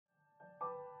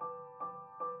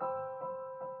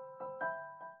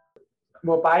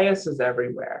Well, bias is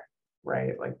everywhere,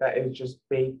 right? Like that is just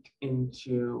baked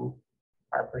into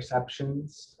our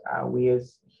perceptions. We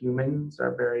as humans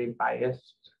are very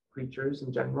biased creatures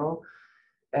in general.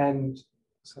 And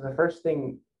so the first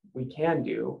thing we can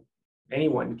do,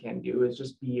 anyone can do, is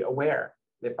just be aware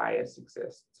that bias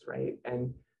exists, right?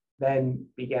 And then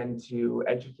begin to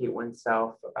educate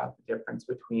oneself about the difference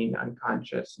between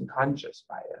unconscious and conscious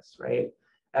bias, right?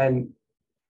 And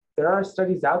there are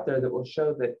studies out there that will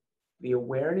show that the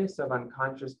awareness of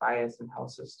unconscious bias in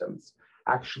health systems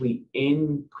actually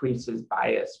increases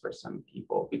bias for some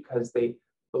people because they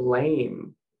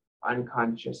blame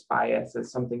unconscious bias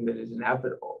as something that is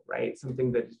inevitable, right?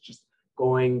 Something that is just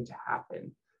going to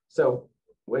happen. So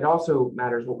it also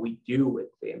matters what we do with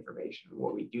the information,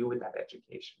 what we do with that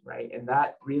education, right? And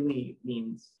that really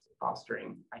means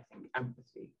fostering, I think,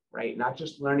 empathy, right? Not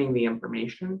just learning the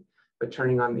information, but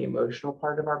turning on the emotional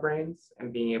part of our brains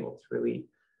and being able to really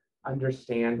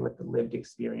understand what the lived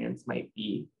experience might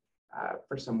be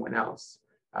for someone else,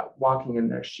 walking in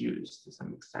their shoes to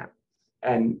some extent.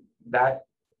 And that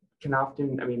can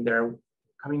often, I mean, they're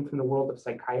coming from the world of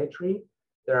psychiatry.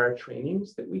 There are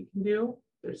trainings that we can do.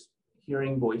 There's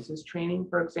hearing voices training,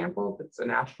 for example. That's a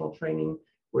national training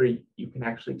where you can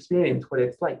actually experience what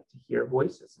it's like to hear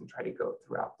voices and try to go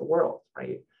throughout the world,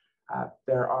 right?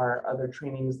 There are other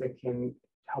trainings that can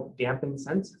help dampen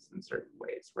senses in certain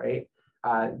ways, right?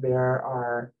 There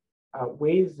are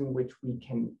ways in which we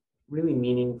can really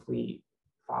meaningfully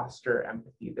foster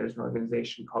empathy. There's an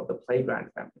organization called the Playground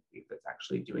of Empathy that's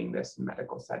actually doing this in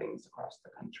medical settings across the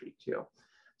country too.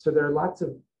 So there are lots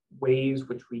of ways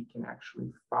which we can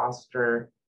actually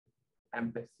foster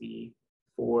empathy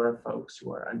for folks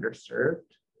who are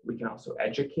underserved. We can also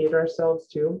educate ourselves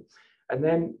too. And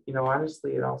then,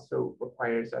 honestly, it also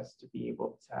requires us to be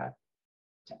able to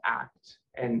act.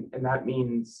 And that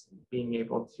means being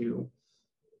able to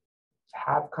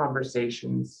have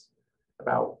conversations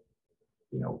about,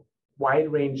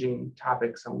 wide-ranging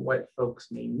topics on what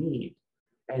folks may need,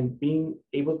 and being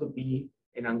able to be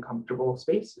in uncomfortable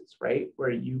spaces, right? Where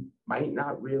you might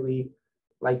not really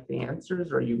like the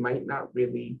answers, or you might not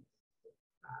really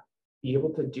be able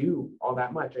to do all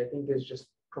that much. I think as just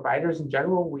providers in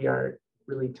general, we are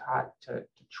really taught to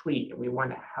treat, and we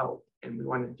want to help, and we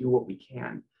want to do what we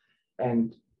can.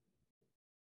 And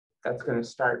that's going to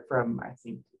start from, I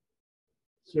think,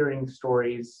 hearing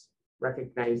stories,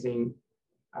 recognizing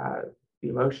the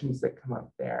emotions that come up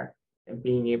there, and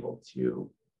being able to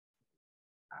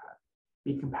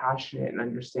be compassionate and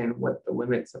understand what the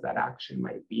limits of that action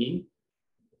might be,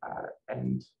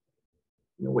 and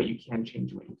what you can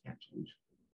change and what you can't change.